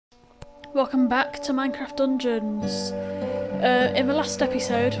Welcome back to Minecraft Dungeons. In the last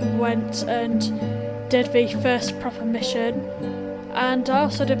episode we went and did the first proper mission, and I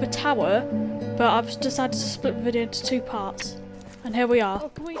also did the tower, but I've decided to split the video into two parts. And here we are. Oh,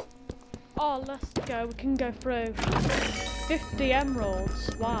 can we... Oh, let's go, we can go through. 50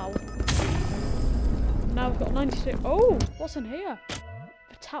 emeralds, wow. Now we've got 96... Oh, what's in here?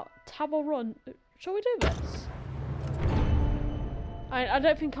 The tower run. Shall we do this? I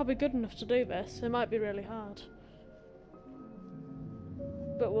don't think I'll be good enough to do this. It might be really hard.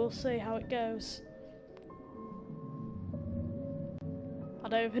 But we'll see how it goes. I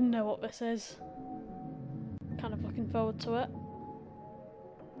don't even know what this is. Kind of looking forward to it.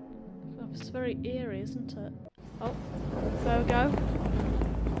 Oh, it's very eerie, isn't it? Oh, there we go.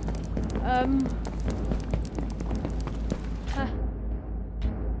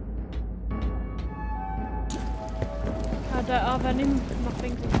 I don't have any,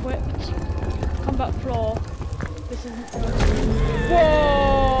 nothing equipped. Combat floor. This isn't...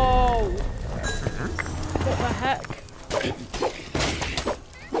 Whoa! What the heck?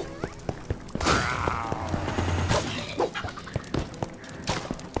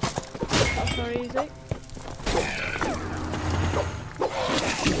 That's very easy.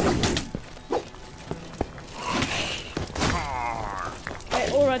 Okay,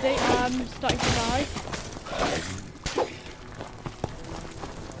 already I'm starting to die.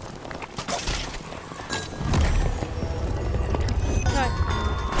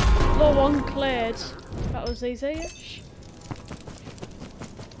 Floor one cleared. That was easy-ish.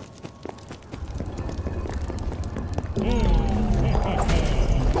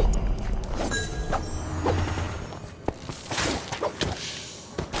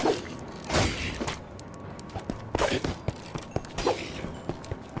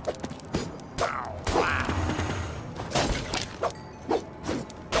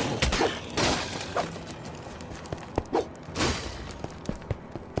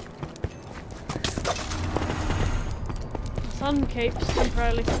 Sun keeps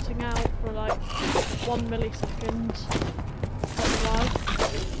temporarily cutting out for like 1 millisecond. Otherwise,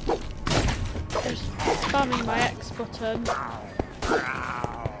 just spamming my X button.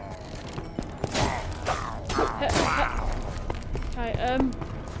 Okay,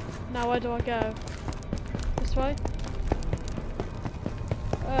 now where do I go? This way?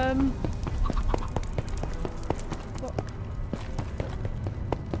 What?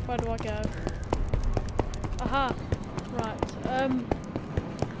 Where do I go? Aha! Right,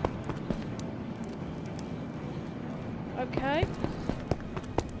 okay.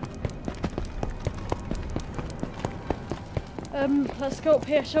 Let's go up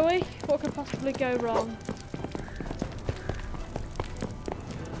here, shall we? What could possibly go wrong?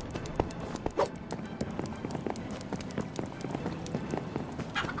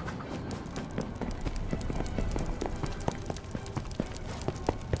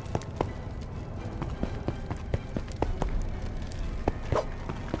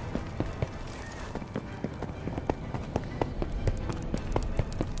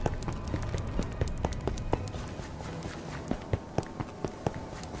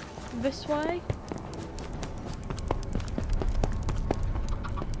 This way?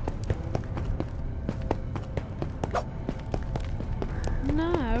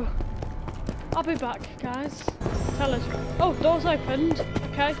 No. I'll be back, guys. Tell us. Oh, door's opened.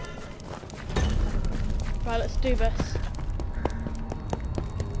 Okay. Right, let's do this.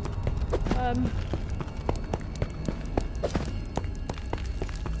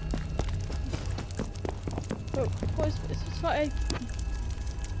 Oh, what is this like a...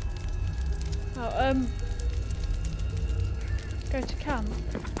 Oh, go to camp.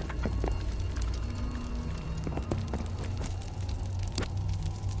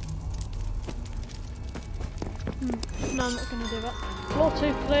 No, I'm not going to do that. Floor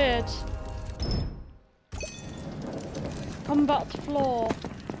 2 cleared. Combat floor.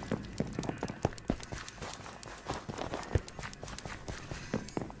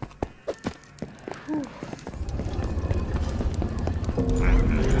 Whew.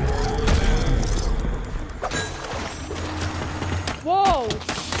 Whoa!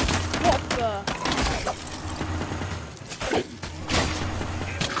 What the?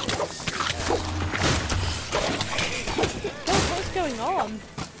 What's going on?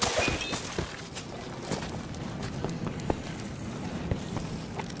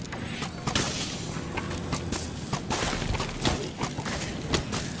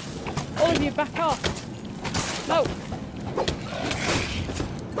 All of you back off. No!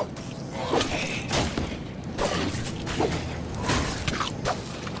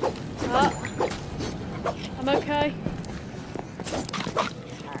 I'm okay.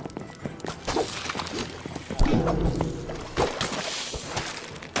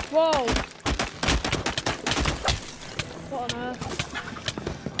 Whoa! What on earth?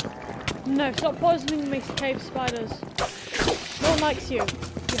 No, stop poisoning me, cave spiders. No one likes you. You're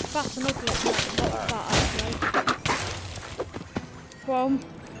fat and ugly. No, not fat, actually. Whoa.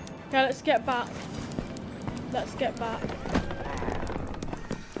 Okay, let's get back. Let's get back.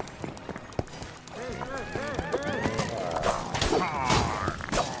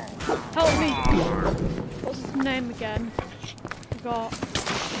 Help me! What's his name again? Forgot.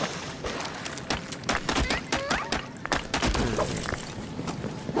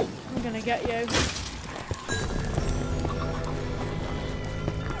 I'm gonna get you.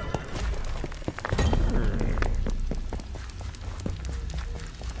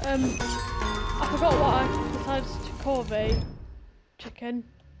 I forgot what I decided to call the chicken.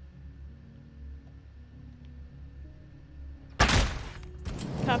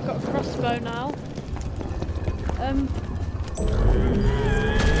 Okay, I've got a crossbow now. I'll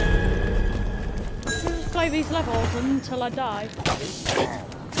just play these levels until I die.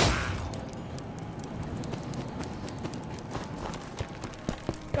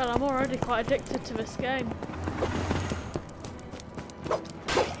 God, I'm already quite addicted to this game.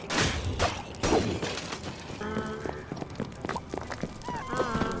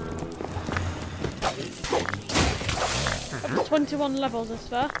 Up to 21 levels, I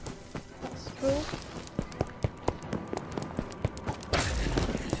swear. That's cool.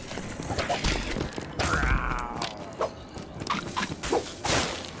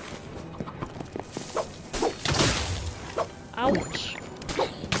 Ouch.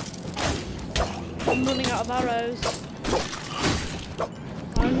 I'm running out of arrows.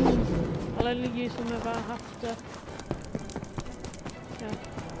 I'll only use them if I have to. Yeah.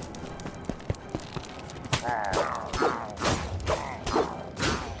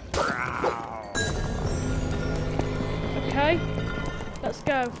 Okay, let's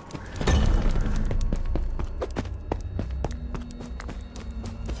go.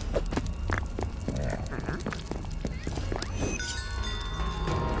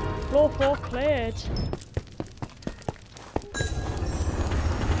 Floor 4 cleared. So,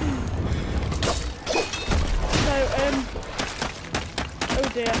 oh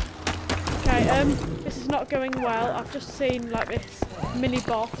dear. Okay, this is not going well. I've just seen like this mini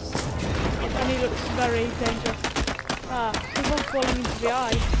boss, and he looks very dangerous. Ah, he's not falling into the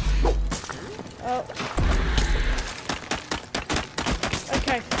eye. Oh.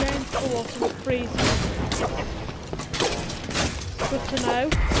 Okay, so going into the water will freeze him. Good to know.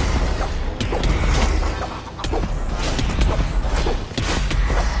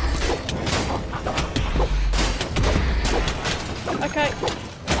 Okay,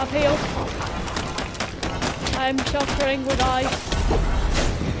 I've healed. I'm sheltering with ice.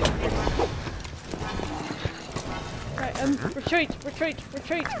 Right, retreat, retreat,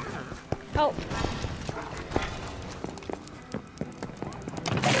 retreat. Help.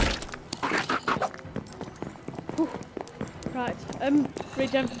 Whew. Right,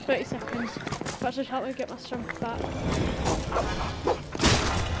 regen for 30 seconds. That should help me get my strength back.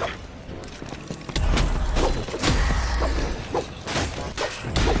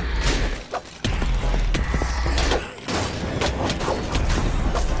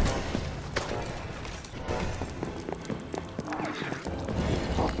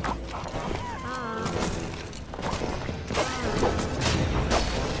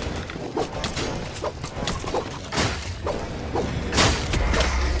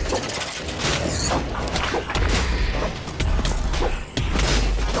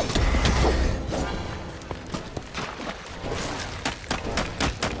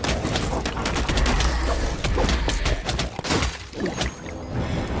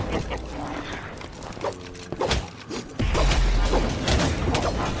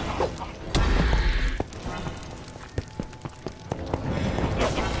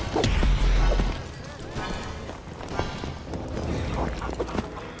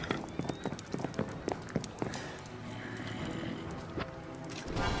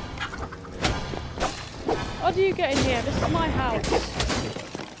 How do you get in here? This is my house.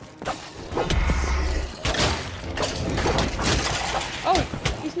 Oh,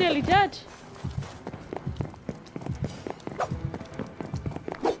 he's nearly dead.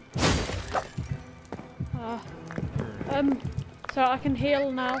 So I can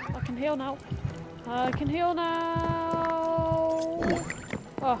heal now. I can heal now. I can heal now.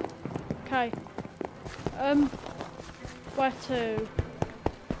 Oh, okay. Where to?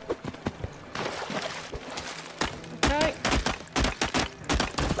 Okay.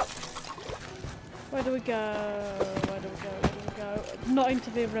 Where do we go? Where do we go? Where do we go? Not into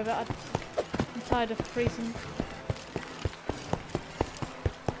the river. inside of freezing.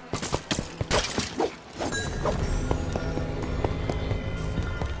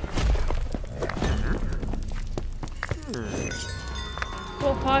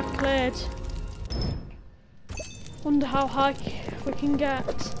 Floor 5 cleared. Wonder how high we can get.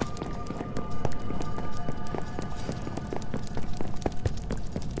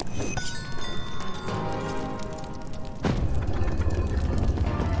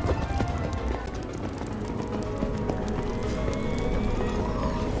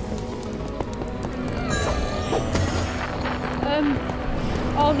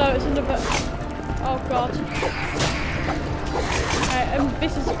 Oh no, it's another. Oh god.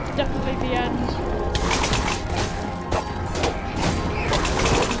 This is definitely the end.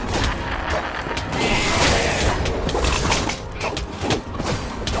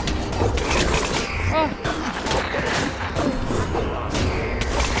 Oh.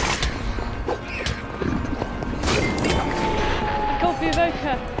 I killed the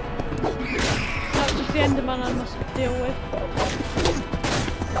evoker. That's just the Enderman I must deal with.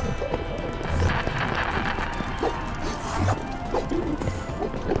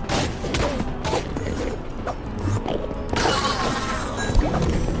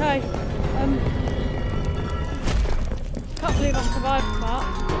 Okay, can't believe I survived that.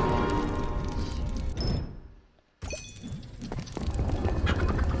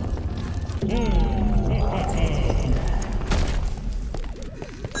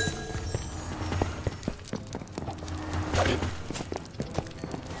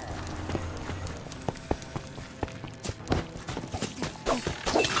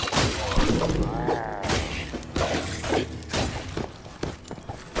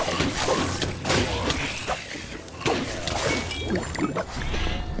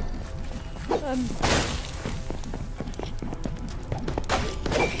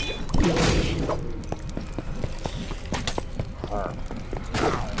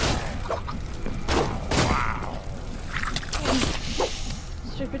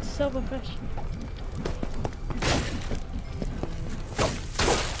 Stupid silverfish.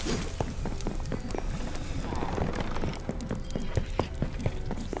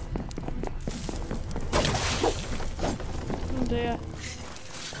 Oh dear.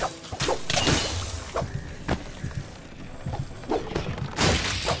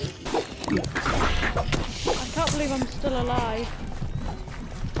 I can't believe I'm still alive.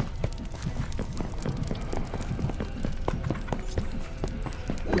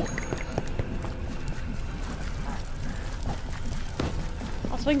 I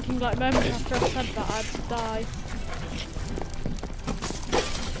was thinking like moments after I said that I'd die.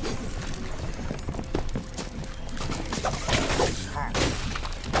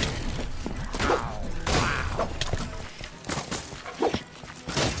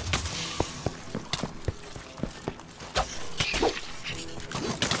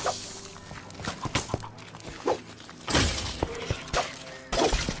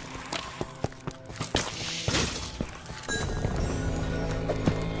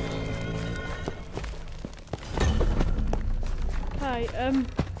 Okay,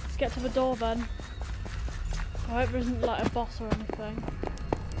 let's get to the door then. I hope there isn't like a boss or anything.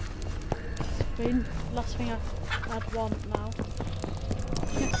 It's been the last thing I'd want now.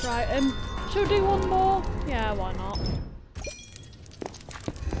 Right, should we do one more? Yeah, why not?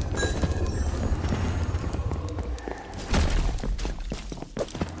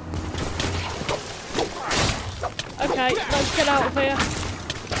 Okay, let's get out of here.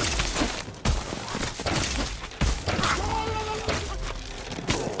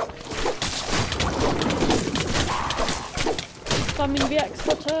 Slamming the X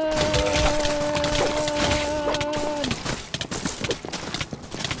button.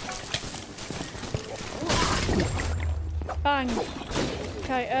 Bang.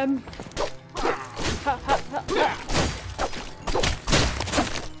 Okay, ha, ha, ha, ha.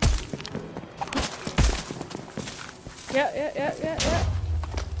 Yeah.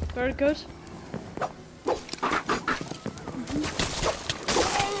 Very good.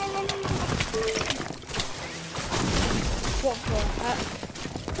 What the heck?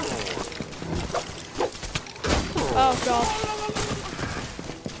 Oh god.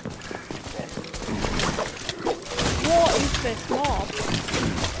 What is this mob?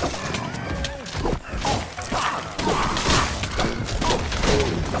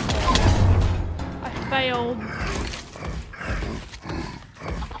 I failed.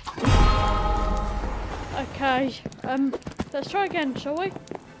 Okay, let's try again, shall we?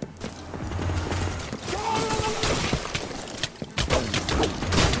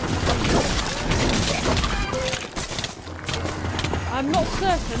 I'm not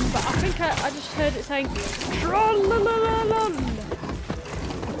certain, but I think I just heard it saying Trollolololol.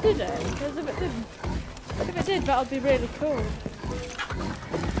 Did it? Because if it didn't, if it did, that would be really cool.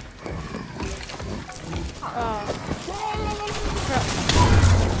 Oh. Crap.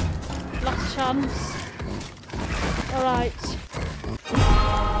 Last chance. Alright.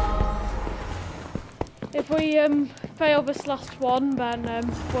 If we fail this last one, then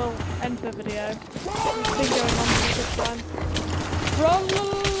we'll end the video. It's been going on for a good time. Roll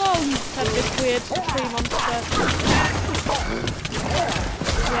said this weird tree monster.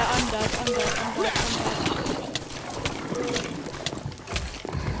 Yeah, I'm dead.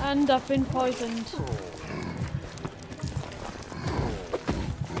 And I've been poisoned.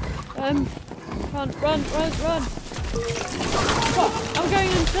 Run! What? I'm going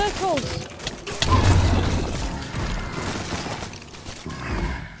in circles!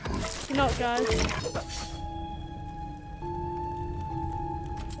 You're not, guys.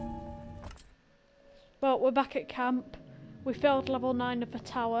 Well, we're back at camp. We failed level 9 of the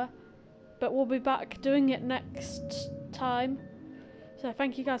tower, but we'll be back doing it next time. So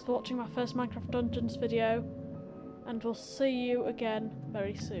thank you guys for watching my first Minecraft Dungeons video, and we'll see you again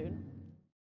very soon.